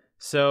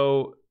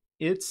 So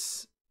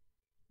it's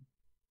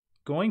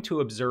going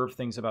to observe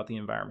things about the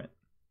environment.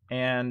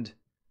 And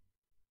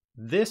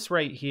this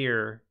right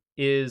here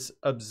is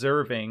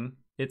observing.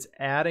 It's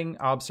adding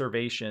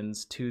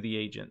observations to the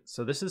agent.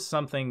 So this is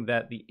something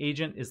that the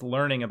agent is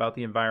learning about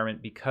the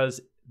environment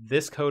because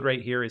this code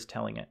right here is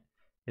telling it.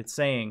 It's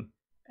saying,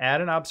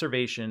 add an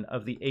observation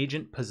of the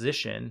agent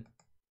position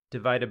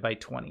divided by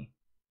 20.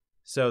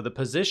 So the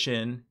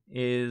position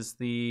is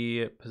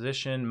the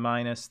position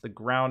minus the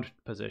ground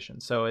position.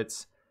 So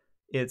it's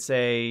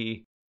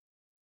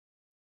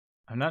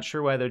I'm not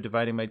sure why they're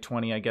dividing by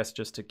 20, I guess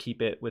just to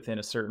keep it within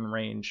a certain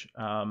range.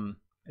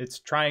 It's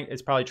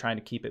probably trying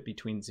to keep it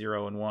between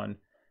 0 and 1.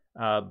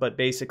 But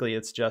basically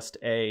it's just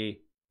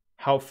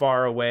how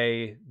far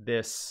away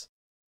this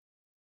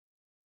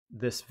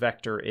this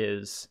vector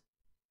is,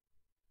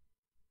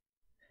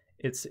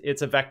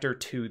 it's a vector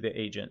to the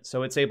agent.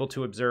 So it's able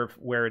to observe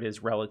where it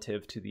is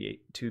relative to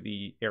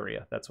the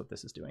area. That's what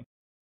this is doing.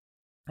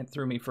 It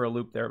threw me for a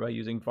loop there by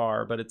using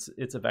var, but it's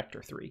a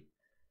vector 3.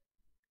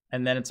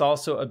 And then it's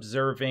also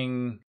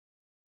observing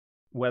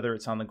whether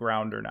it's on the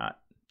ground or not.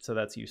 So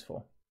that's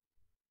useful.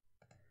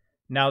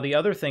 Now the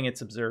other thing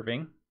it's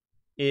observing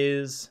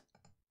is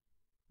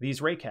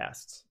these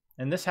raycasts.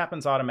 And this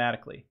happens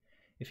automatically.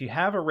 If you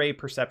have a ray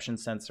perception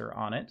sensor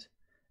on it,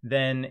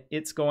 then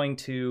it's going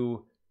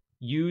to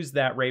use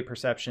that ray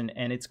perception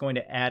and it's going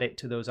to add it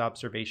to those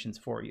observations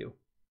for you.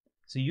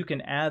 So you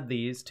can add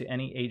these to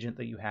any agent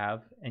that you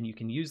have and you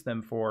can use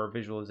them for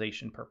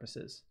visualization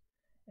purposes.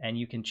 And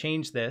you can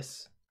change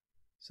this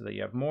so that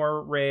you have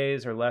more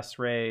rays or less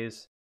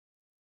rays.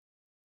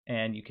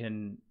 And you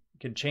can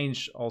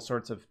change all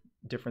sorts of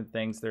different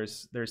things.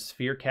 There's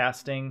sphere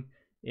casting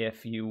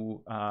if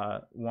you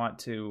want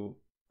to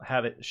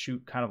have it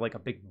shoot kind of like a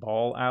big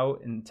ball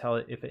out and tell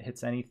it if it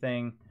hits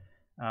anything.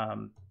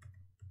 I'm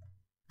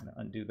gonna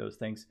undo those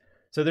things.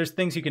 So there's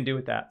things you can do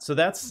with that. So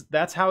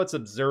that's how it's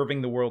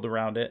observing the world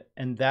around it,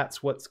 and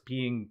that's what's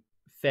being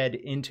fed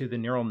into the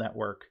neural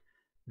network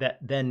that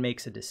then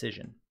makes a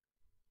decision.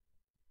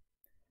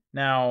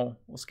 Now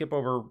we'll skip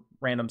over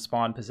random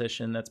spawn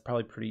position. That's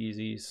probably pretty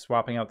easy.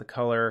 Swapping out the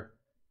color,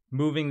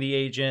 moving the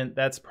agent,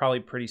 that's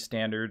probably pretty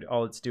standard.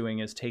 All it's doing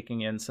is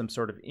taking in some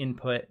sort of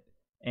input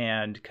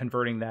and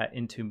converting that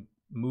into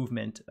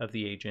movement of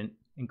the agent,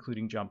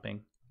 including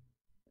jumping.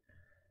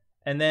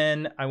 And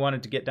then I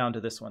wanted to get down to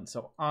this one.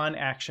 So on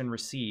action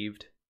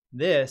received,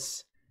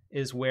 this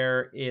is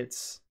where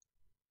it's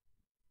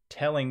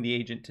telling the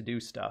agent to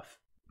do stuff.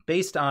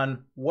 Based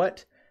on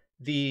what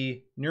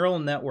the neural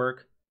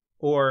network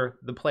or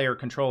the player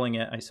controlling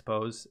it, I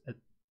suppose,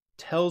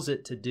 tells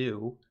it to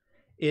do,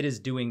 it is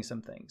doing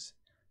some things.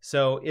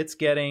 So it's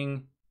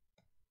getting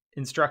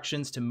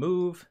instructions to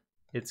move.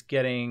 It's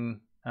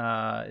getting,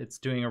 it's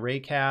doing a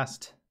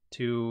raycast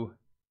to,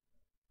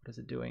 what is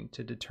it doing?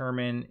 To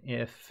determine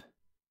if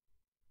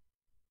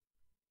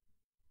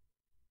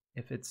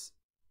it's,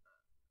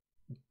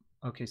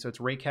 okay, so it's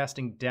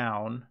raycasting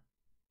down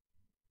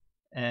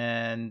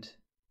and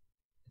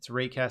it's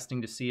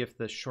raycasting to see if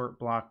the short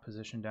block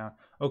position down.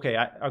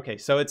 Okay, okay,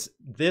 so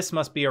this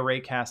must be a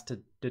raycast to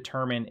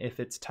determine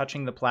if it's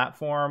touching the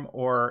platform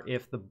or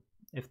if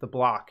the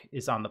block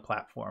is on the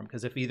platform.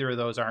 Because if either of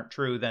those aren't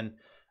true, then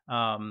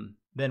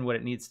what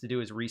it needs to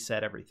do is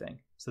reset everything.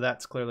 So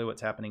that's clearly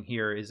what's happening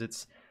here. Is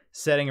it's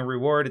setting a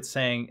reward. It's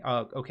saying,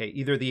 okay,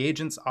 either the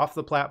agent's off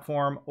the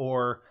platform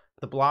or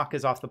the block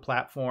is off the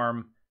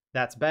platform.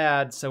 That's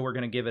bad, so we're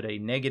going to give it a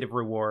negative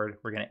reward.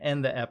 We're going to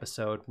end the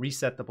episode,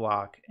 reset the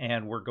block,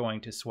 and we're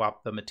going to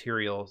swap the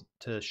material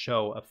to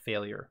show a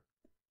failure.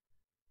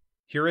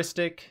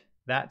 Heuristic,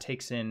 that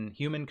takes in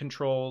human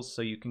controls,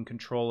 so you can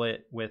control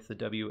it with the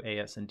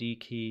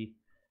WASD key.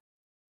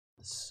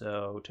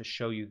 So to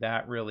show you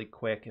that really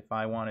quick, if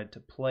I wanted to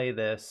play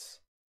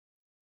this,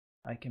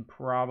 I can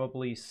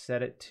probably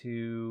set it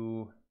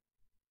to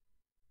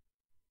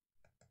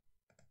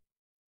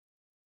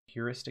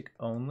heuristic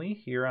only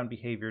here on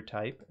behavior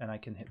type, and I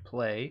can hit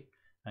play.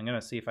 I'm going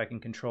to see if I can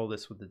control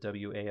this with the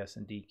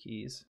WASD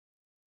keys.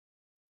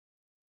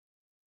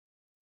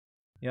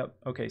 Yep,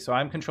 okay, so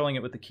I'm controlling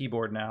it with the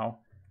keyboard now,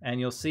 and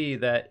you'll see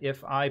that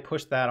if I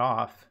push that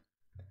off,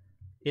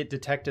 it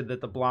detected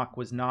that the block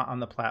was not on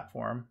the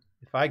platform.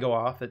 If I go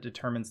off, it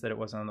determines that it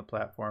wasn't on the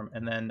platform,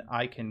 and then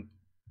I can,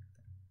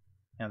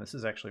 and this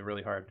is actually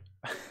really hard.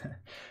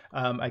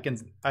 I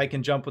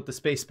can jump with the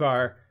space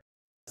bar.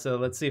 So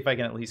let's see if I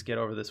can at least get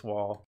over this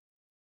wall.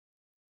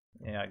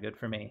 Yeah, good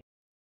for me.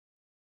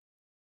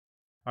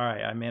 All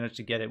right, I managed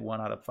to get it 1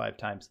 out of 5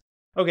 times.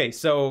 Okay,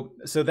 so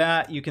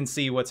that you can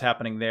see what's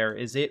happening there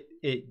is it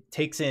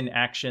takes in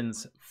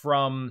actions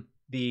from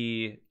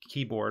the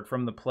keyboard,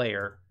 from the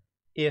player,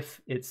 if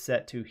it's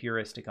set to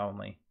heuristic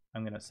only.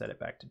 I'm going to set it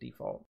back to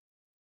default.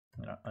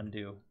 I'm going to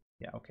undo.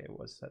 Yeah, okay, it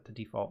was set to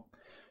default.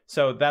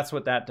 So that's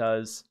what that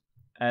does.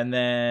 And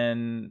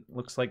then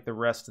looks like the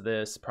rest of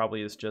this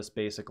probably is just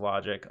basic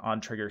logic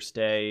on trigger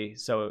stay.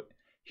 So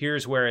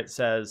here's where it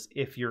says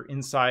if you're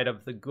inside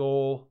of the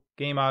goal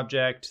game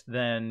object,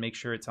 then make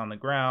sure it's on the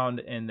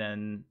ground and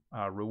then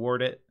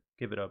reward it.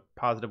 Give it a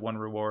 +1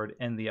 reward,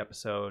 end the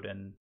episode,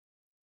 and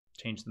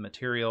change the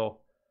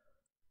material.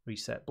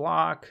 Reset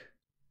block.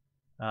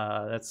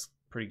 That's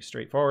pretty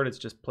straightforward. It's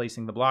just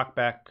placing the block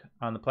back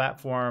on the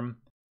platform.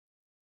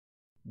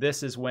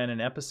 This is when an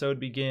episode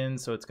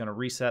begins, so it's going to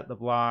reset the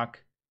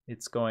block.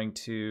 It's going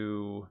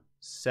to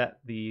set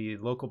the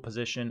local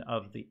position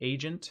of the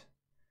agent.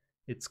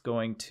 It's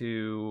going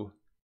to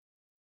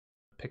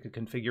pick a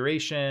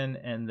configuration,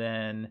 and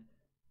then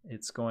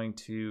it's going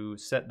to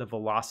set the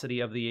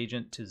velocity of the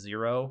agent to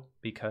 0,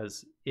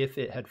 because if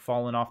it had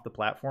fallen off the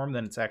platform,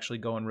 then it's actually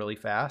going really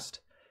fast,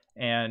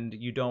 and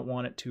you don't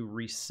want it to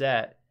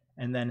reset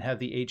and then have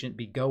the agent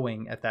be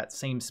going at that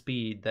same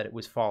speed that it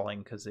was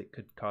falling, because it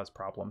could cause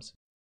problems.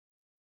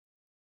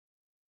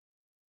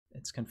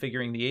 It's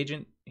configuring the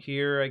agent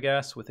here, I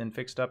guess, within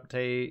fixed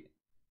update,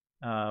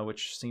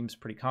 which seems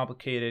pretty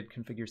complicated.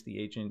 Configures the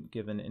agent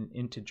given an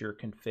integer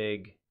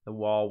config. The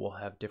wall will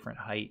have different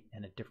height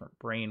and a different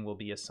brain will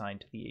be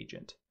assigned to the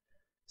agent.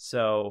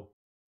 So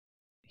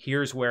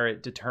here's where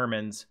it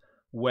determines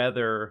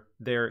whether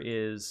there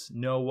is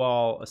no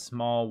wall, a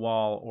small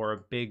wall, or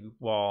a big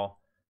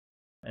wall.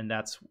 And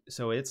that's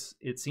so it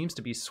seems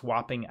to be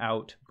swapping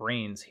out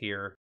brains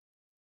here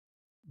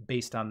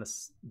based on the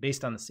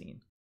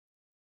scene.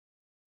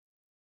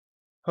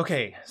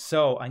 Okay,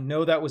 so I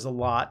know that was a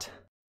lot,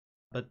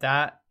 but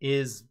that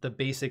is the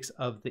basics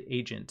of the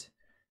agent.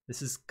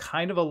 This is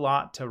kind of a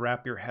lot to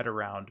wrap your head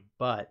around,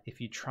 but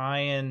if you try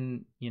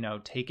and,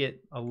 take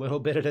it a little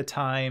bit at a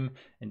time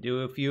and do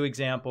a few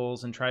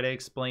examples and try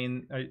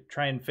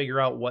and figure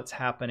out what's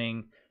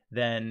happening,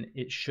 then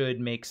it should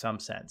make some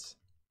sense.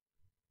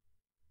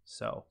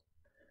 So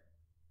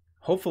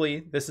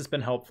hopefully this has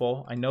been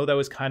helpful. I know that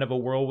was kind of a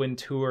whirlwind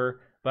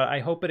tour, but I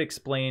hope it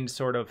explained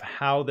sort of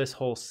how this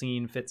whole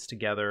scene fits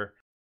together.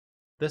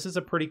 This is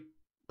a pretty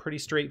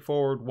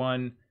straightforward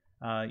one.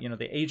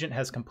 The agent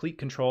has complete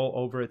control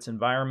over its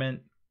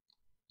environment,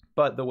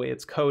 but the way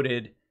it's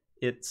coded,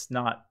 it's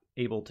not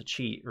able to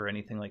cheat or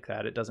anything like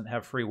that. It doesn't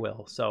have free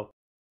will. So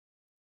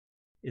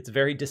it's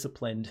very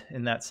disciplined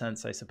in that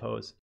sense, I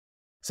suppose.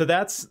 So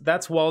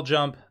that's wall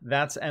jump.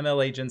 That's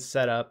ML Agents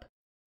setup.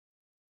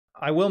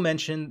 I will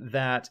mention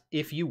that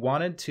if you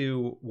wanted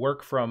to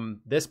work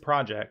from this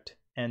project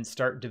and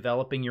start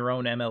developing your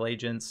own ML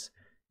agents,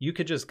 you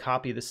could just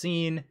copy the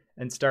scene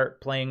and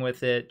start playing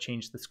with it,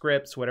 change the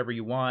scripts, whatever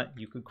you want.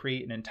 You could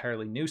create an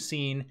entirely new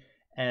scene,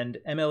 and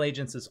ML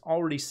Agents is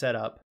already set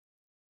up.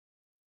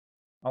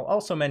 I'll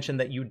also mention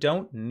that you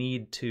don't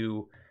need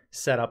to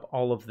set up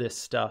all of this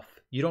stuff.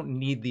 You don't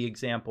need the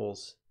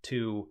examples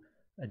to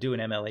do an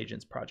ML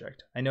Agents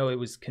project. I know it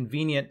was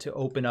convenient to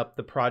open up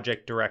the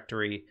project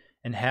directory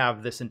and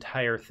have this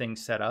entire thing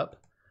set up,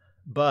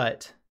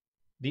 but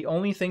the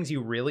only things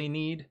you really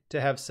need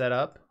to have set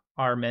up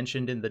are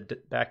mentioned in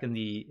back in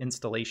the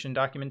installation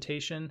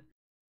documentation.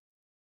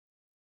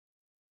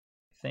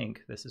 I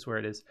think this is where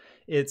it is.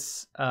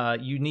 It's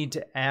you need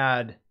to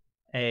add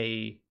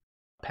a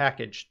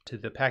package to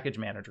the package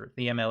manager,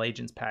 the ML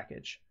Agents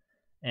package.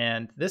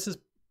 And this is,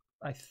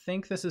 I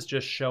think this is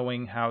just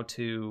showing how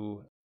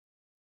to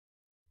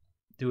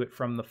do it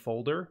from the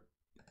folder.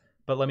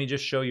 But let me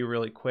just show you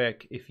really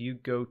quick. If you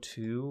go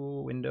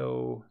to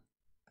Window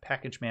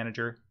Package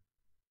Manager,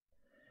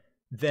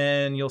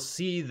 then you'll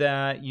see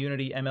that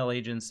Unity ML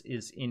Agents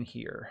is in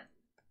here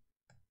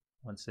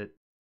once it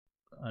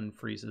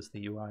unfreezes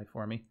the UI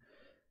for me.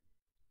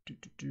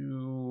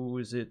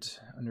 Is it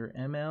under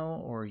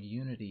ML or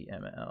Unity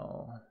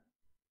ML?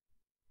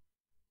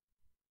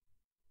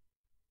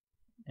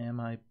 Am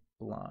I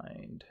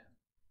blind?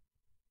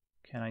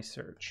 Can I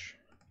search?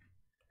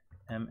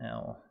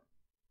 ML.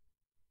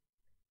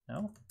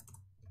 No?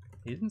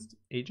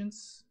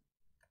 Agents?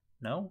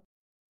 No?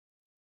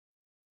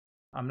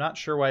 I'm not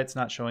sure why it's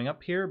not showing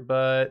up here,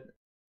 but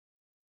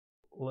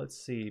let's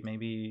see.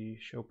 Maybe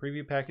show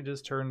preview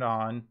packages turned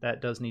on.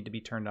 That does need to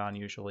be turned on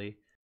usually.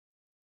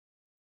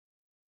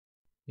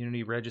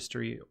 Unity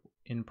registry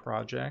in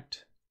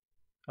project.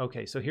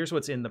 Okay, so here's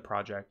what's in the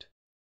project.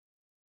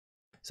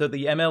 So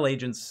the ML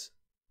Agents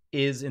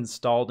is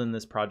installed in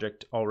this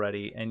project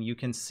already, and you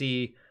can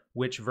see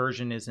which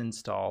version is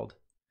installed.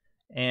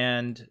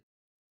 And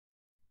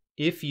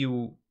if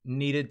you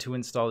needed to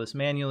install this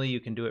manually, you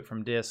can do it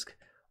from disk,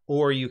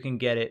 or you can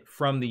get it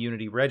from the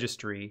Unity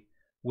registry,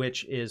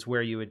 which is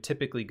where you would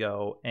typically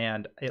go.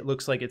 And it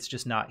looks like it's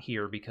just not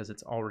here because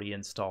it's already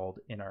installed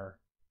in our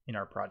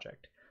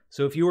project.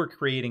 So if you were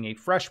creating a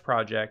fresh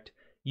project,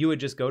 you would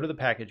just go to the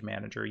package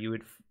manager. You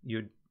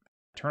would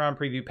turn on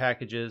preview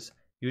packages.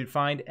 You would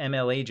find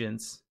ML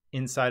Agents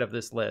inside of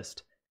this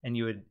list, and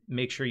you would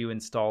make sure you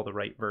install the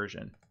right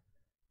version.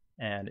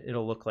 And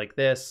it'll look like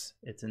this.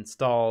 It's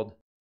installed.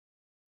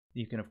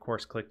 You can, of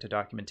course, click to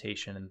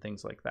documentation and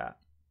things like that.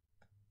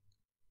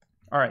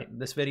 All right,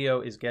 this video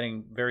is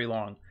getting very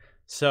long.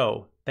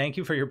 So thank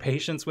you for your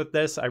patience with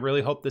this. I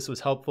really hope this was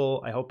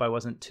helpful. I hope I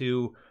wasn't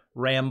too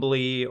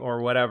rambly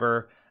or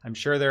whatever. I'm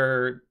sure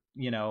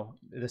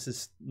this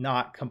is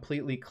not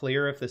completely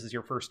clear if this is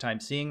your first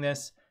time seeing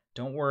this.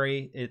 Don't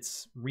worry,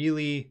 it's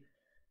really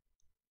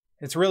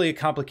a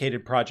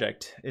complicated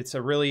project. It's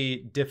a really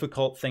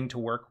difficult thing to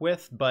work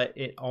with, but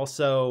it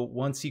also,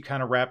 once you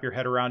kind of wrap your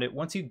head around it,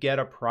 once you get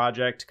a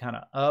project kind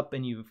of up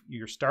and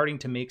you're starting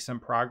to make some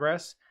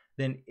progress,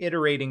 then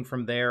iterating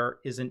from there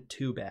isn't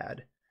too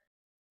bad.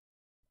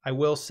 I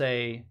will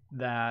say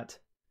that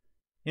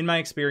in my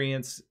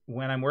experience,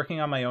 when I'm working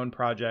on my own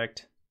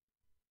project,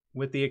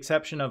 with the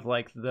exception of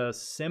like the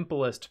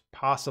simplest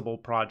possible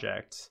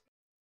projects,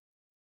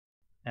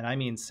 and I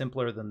mean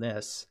simpler than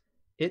this,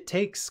 it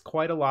takes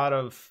quite a lot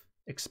of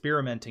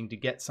experimenting to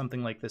get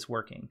something like this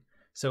working.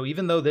 So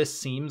even though this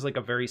seems like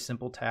a very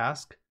simple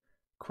task,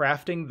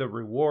 crafting the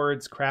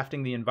rewards,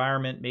 crafting the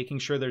environment, making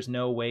sure there's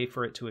no way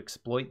for it to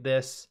exploit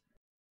this,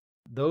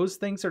 those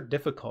things are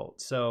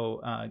difficult.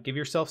 So give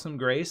yourself some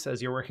grace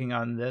as you're working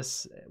on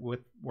this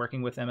with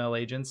working with ML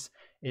agents.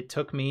 It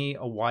took me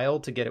a while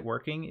to get it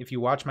working. If you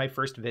watch my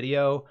first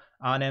video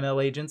on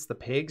ML agents, the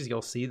pigs,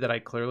 you'll see that I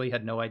clearly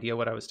had no idea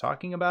what I was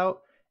talking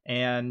about.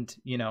 And,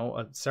 you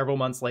know, several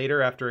months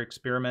later, after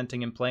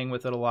experimenting and playing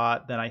with it a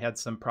lot, then I had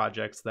some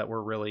projects that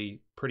were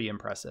really pretty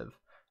impressive,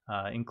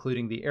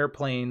 including the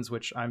airplanes,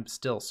 which I'm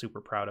still super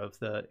proud of.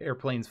 The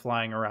airplanes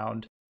flying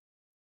around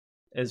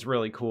is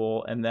really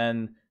cool. And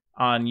then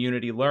on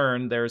Unity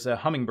Learn, there's a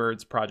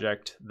hummingbirds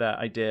project that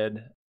I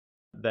did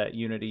that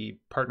Unity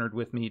partnered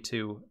with me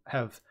to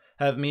have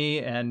me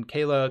and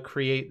Kayla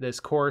create this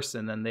course,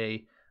 and then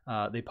they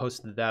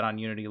posted that on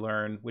Unity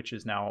Learn, which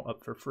is now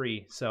up for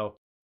free. So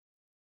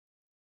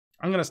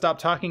I'm going to stop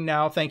talking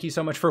now. Thank you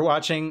so much for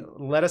watching.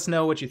 Let us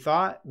know what you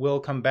thought. We'll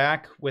come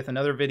back with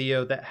another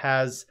video that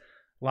has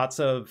lots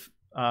of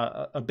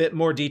a bit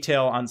more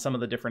detail on some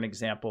of the different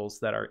examples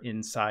that are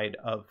inside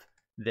of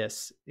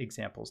this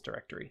examples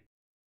directory.